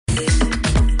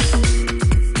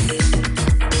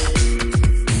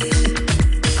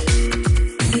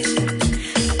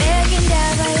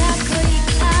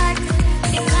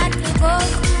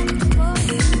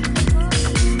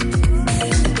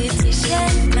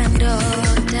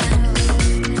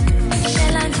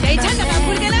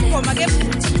ke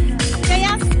futhi.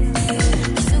 Uyayazi?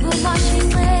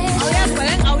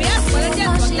 Awuyazi wena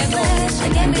ndiyakuxoxa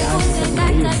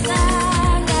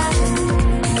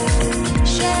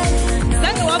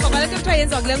zange wava kwale nto kuthiwa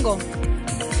yenziwa kule ngoma.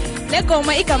 Le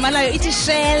ngoma igama layo ithi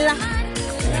Shela.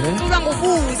 Kuculwa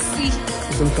ngobusi.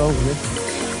 Umhlongo ne?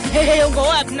 Hey,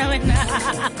 ungowaphi na wena?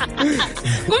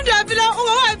 Kumntu waphi lo?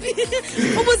 Ungowaphi?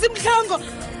 Ubusi Mhlongo.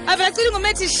 Abacula ingoma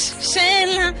ethi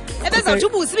Shela. Ebezawuthi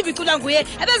ubusi bibicula nguye.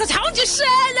 Ebezathi awuthi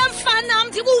Shela mfana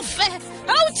ndikufe.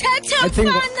 Awuthethe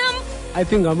mfana. I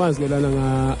think amazwi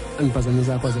lana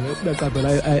angiphazamisa kwaze uyaqaphela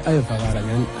ayevakala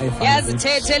ngani ayifana.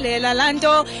 Yazithethelela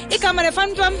lanto. Igama lefana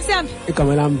mntu wami sihambe.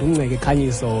 Igama lami Ndungceke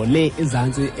Khanyiso le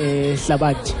izansi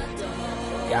ehlabathi.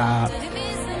 Ya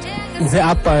nze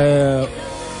apa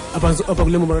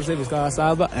kule memorial service ka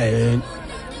Saba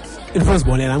influence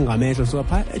bonela ngamehlo so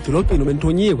apha edolobheni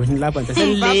umenthonyiwe ngilapha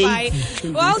ngiselate.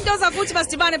 Wow, ntoza futhi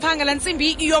basidibane phanga la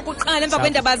nsimbi yokuqala emva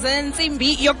kwendaba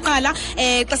zensimbi yokuqala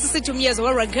xa sisithi umyezo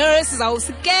we-reggae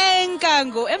sizawusikenka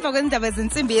emva kwendaba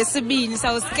zensimbi yesibini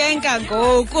sawusikenka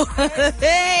ngoku.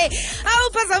 Hey,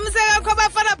 awuphazamiseka kakho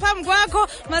abafana phambi kwakho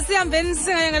masihambeni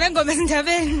singaya ngale ngoma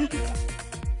ezindabeni.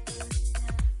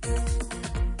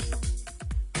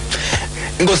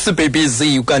 Ngosi baby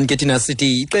Z ukanti thina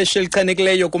sithi ixesha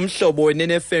elichanekileyo kumhlobo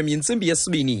weNFM yintsimbi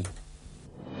yesibini.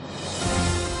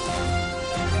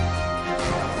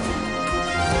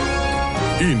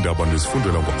 Indaba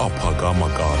ndizifundela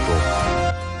ngo-abathathu.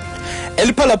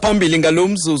 Eliphala phambili ngalo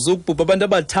mzuzu ukubhubha abantu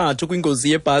abathathu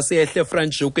kwingozi yebhasi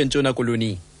yaseFranschoek eNtshona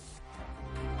Koloni.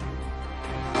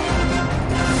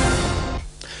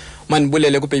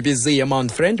 Manibulele ku baby Z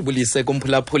Mount Friend bulise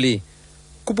kumphulaphuli.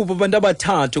 Kubhubha abantu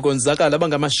abathathu konzakala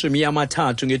abangamashumi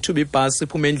amathathu ngethuba ibhasi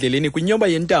iphume endleleni kwinyoba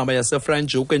yentaba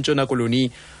yaseFranschoek eNtshona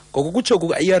Koloni. Ngokukutsho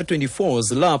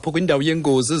kuka-ER24 lapho kwindawo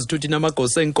yengozi izithuthi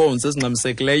namagosa enkonzo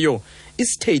ezingxamisekileyo.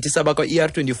 Istate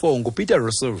sabakwa-ER24 nguPeter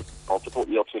Russell. Multiple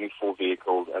ER24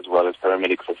 vehicles as well as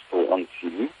paramedics are still on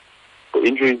scene. The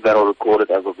injuries that are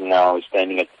recorded as of now is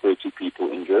standing at 30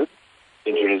 people injured.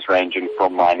 Injuries ranging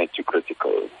from minor to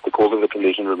critical. The cause of the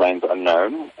collision remains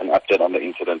unknown. An update on the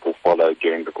incident will follow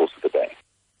during the course of the day.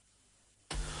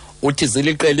 Uthi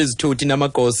ziliqela izithuthi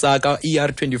namagosa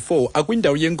ka-ER24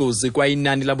 akwindawo yengozi kwaye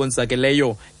inani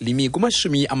labonzakeleyo limi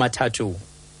kuma-30.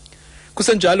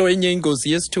 Kusenjalo enye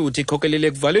ingozi yesithuthi ikhokelele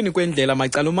ekuvalweni kwendlela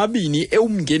macala omabini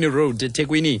eUmngeni Road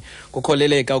eThekwini.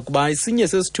 Kukholeleka ukuba isinye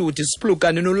sesithuthi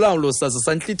siphulukane nolawulo saze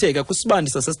santlitheka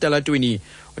kwisibandi sasesitalatweni.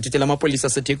 Uthethela amapolisa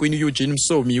aseThekwini Eugene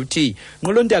Msomi uthi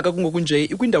nqolontaka kungokunje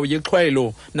ikwindawo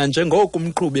yexhwayelo nanjengoko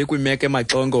umqhubi ekwimeko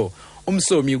emaxongo.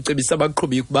 Umsomi ucebisa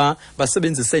abaqhubi ukuba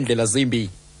basebenzise indlela zimbi.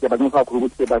 Yabancisa kakhulu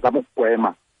ukuthi bazame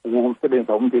ukugwema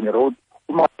ukusebenzisa uMngeni Road.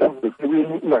 Uma useThekwini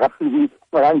ungakafiki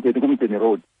ungakangeni kuMngeni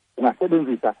Road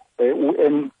ungasebenzisa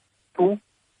u-M2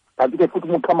 kanti-ke futhi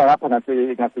uma uqhama lapha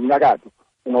ngasenyakatho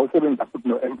ungawusebenzisa futhi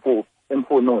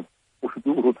no-M4 North ushuthi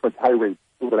u-Route Highway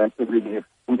uzela eThekwini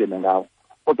ungene ngawo.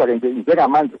 Kodwa-ke nje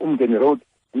njengamanje uMngeni Road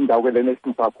indawo-ke lena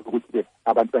esinisa kakhulu ukuthi-ke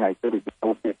abantu bengayisebenzisa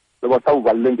ukuthi loba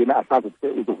sawuvalele ngena asazi ukuthi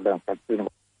uzovula ngasikhathini.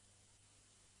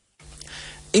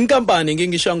 Inkampani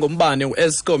ngengisha ngombane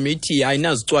u-Eskom ithi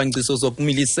ayinazicwangciso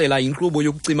zokumilisela inkqubo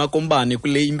yokucima kombane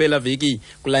kule impela veki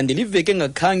kulandela iveki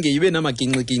engakhange ibe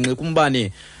namaginxiginxi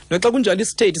kumbane. Noxa kunjalo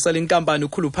istate sale nkampani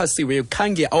ukhuluphasiwe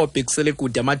khange awabhekisele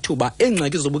kude amathuba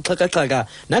engxaki zobuxhakaxhaka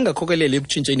nangakhokelele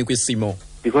ekutshintsheni kwesimo.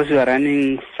 Because we are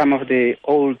running some of the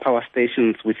old power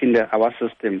stations within our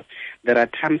system, there are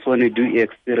times when we do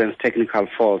experience technical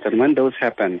faults, and when those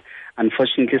happen,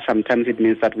 unfortunately, sometimes it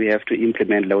means that we have to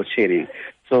implement load shedding.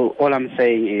 So all I'm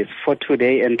saying is for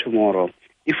today and tomorrow,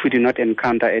 if we do not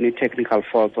encounter any technical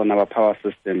faults on our power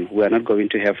system, we are not going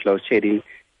to have load shedding,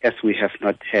 as we have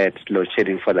not had load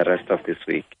shedding for the rest of this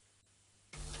week.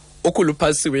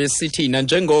 Ukhuluphasiwe sithi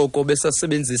nanjengoko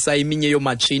besasebenzisa iminye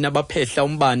yomatshini abaphehla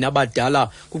umbane abadala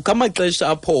kukamaxesha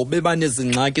apho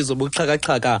bebanezingxaki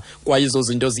zobuxhakaxhaka kwaye izo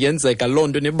zinto ziyenzeka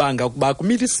lonto nebanga ukuba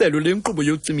kumiliselwe le nkqubo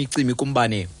yocimicimi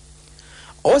kumbane.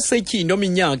 Osetyhini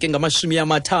ominyaka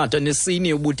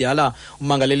engama-34 ubudala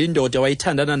umangalela indoda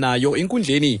wayithandana nayo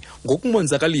enkundleni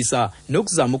ngokumonzakalisa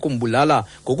nokuzama ukumbulala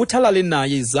ngokuthalale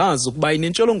naye izazi ukuba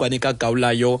inentsholongwane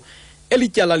kagawulayo.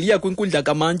 Elityala liya kwinkundla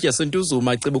kamantyi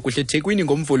yaseNtuzuma cebo kuhle eThekwini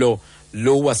ngomvulo.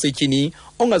 Lo wasetyhini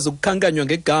ongazukukhankanywa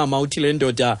ngegama uthi le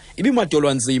ndoda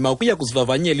ibimadolwa nzima ukuya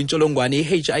kuzivavanyela intsholongwane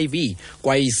i-HIV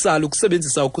kwaye isala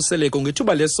ukusebenzisa ukhuseleko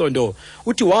ngethuba lesondo.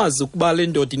 Uthi wazi ukuba le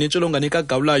ndoda inentsholongwane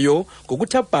kagawulayo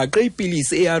ngokuthi abhaqe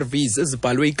iipilisi ARVs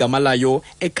ezibhalwe igama layo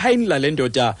ekhayini lale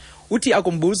ndoda. Uthi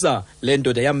akumbuza le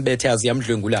ndoda yambethe azi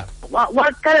yamdlwengula.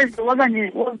 Waqala nje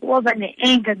waba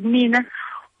ne-anger kumina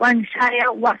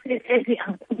wangishaya wasethi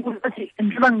angikhuluma ukuthi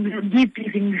ngiba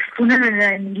ngibhizi ngifuna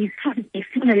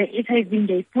le HIV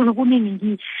ngiyifuna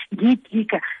kuningi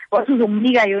ngiyidiga wathi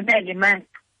uzonginika yona le manje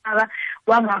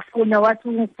wangafuna wathi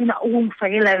ufuna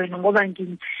ukungifakela yona ngoba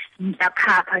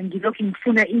ngiyaphapha ngilokhu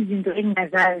ngifuna izinto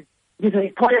engingazazi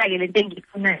ngizoyithola ke lento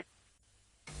engiyifunayo.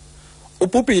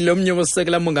 Ubhubhile omnye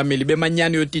wosekela mongameli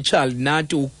bemanyano yotitshala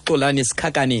nathi uXolani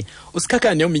Sikhakane.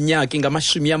 uSikhakane uminyaka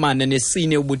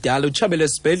ingama-44 ubudala utshabele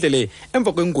esibhedlele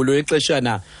emva kwengulo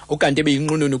yexeshana ukanti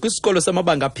ebeyinqununu kwisikolo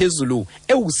samabanga aphezulu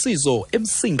ewusizo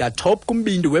eMsinga Top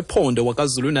kumbindi wephondo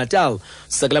waKwaZulu Natal.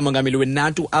 Usekela mongameli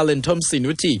weNATU Alan Thompson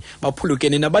uthi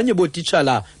baphulukene nabanye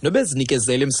botitshala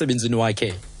nobezinikezela emsebenzini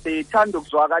wakhe. Sithanda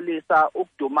ukuzwakalisa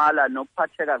ukudumala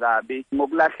nokuphatheka kabi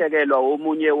ngokulahlekelwa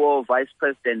omunye vice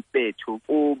president bethu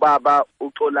ubaba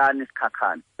uXolani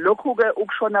Sikhakane. Lokhu ke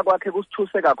ukushona kwakhe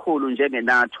kusithuse kakhulu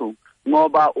njengeNATU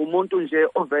ngoba umuntu nje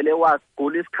ovele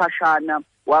wagula isikhashana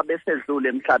wabe sedlule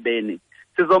emhlabeni.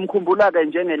 Sizomkhumbula ke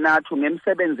njengeNATU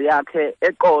ngemisebenzi yakhe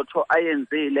eqotho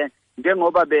ayenzile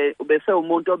njengoba bese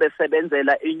umuntu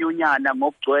obesebenzela inyunyana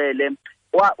ngokugcwele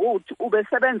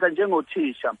ubesebenza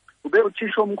njengothisha. Ube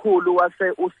uthisha omkhulu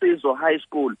wase usizo high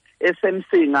school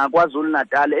esemsinga kwaZulu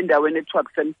Natal endaweni ekuthiwa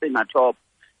kusemsinga Top.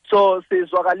 So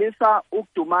sizwakalisa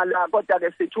ukudumala kodwa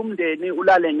ke sithi umndeni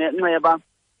ulale ngenxeba.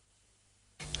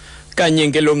 Kanye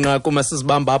ngelonqaku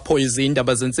masizibamba apho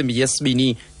izindaba zensimbi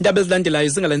yesibini. Indaba ezilandelayo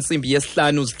zingalensimbi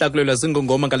yesihlanu zihlakulelwa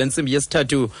zingongoma ngalensimbi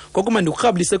yesithathu. Kokuma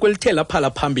ndikurhabulise kwelithela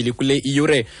phala phambili kule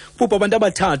iyure. Kupho abantu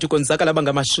abathathu konzakala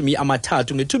abangamashumi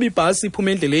amathathu ngethuba ibhasi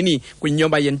iphume endleleni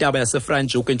kwinyoba yentaba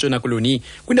yaseFranschoek eNtshona Koloni.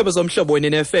 Kwindaba zomhlobo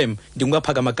weNFM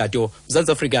ndinguphaka Magato,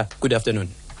 Mzansi Afrika. Good afternoon.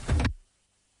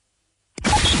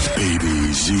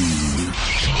 Baby Z.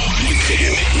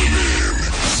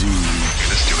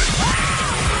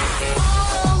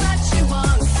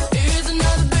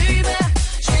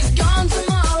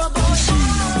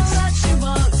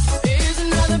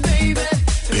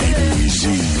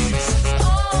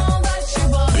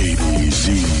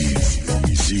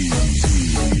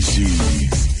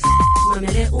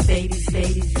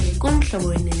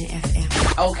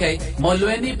 Okay,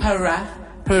 molweni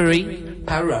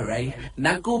parare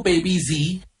naku baby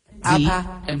Z apha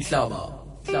emhlobo.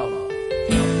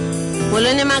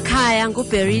 Molweni emakhaya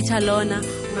nguBerita lona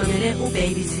mamele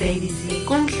ubaby Z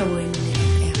kumhlobo weNFM.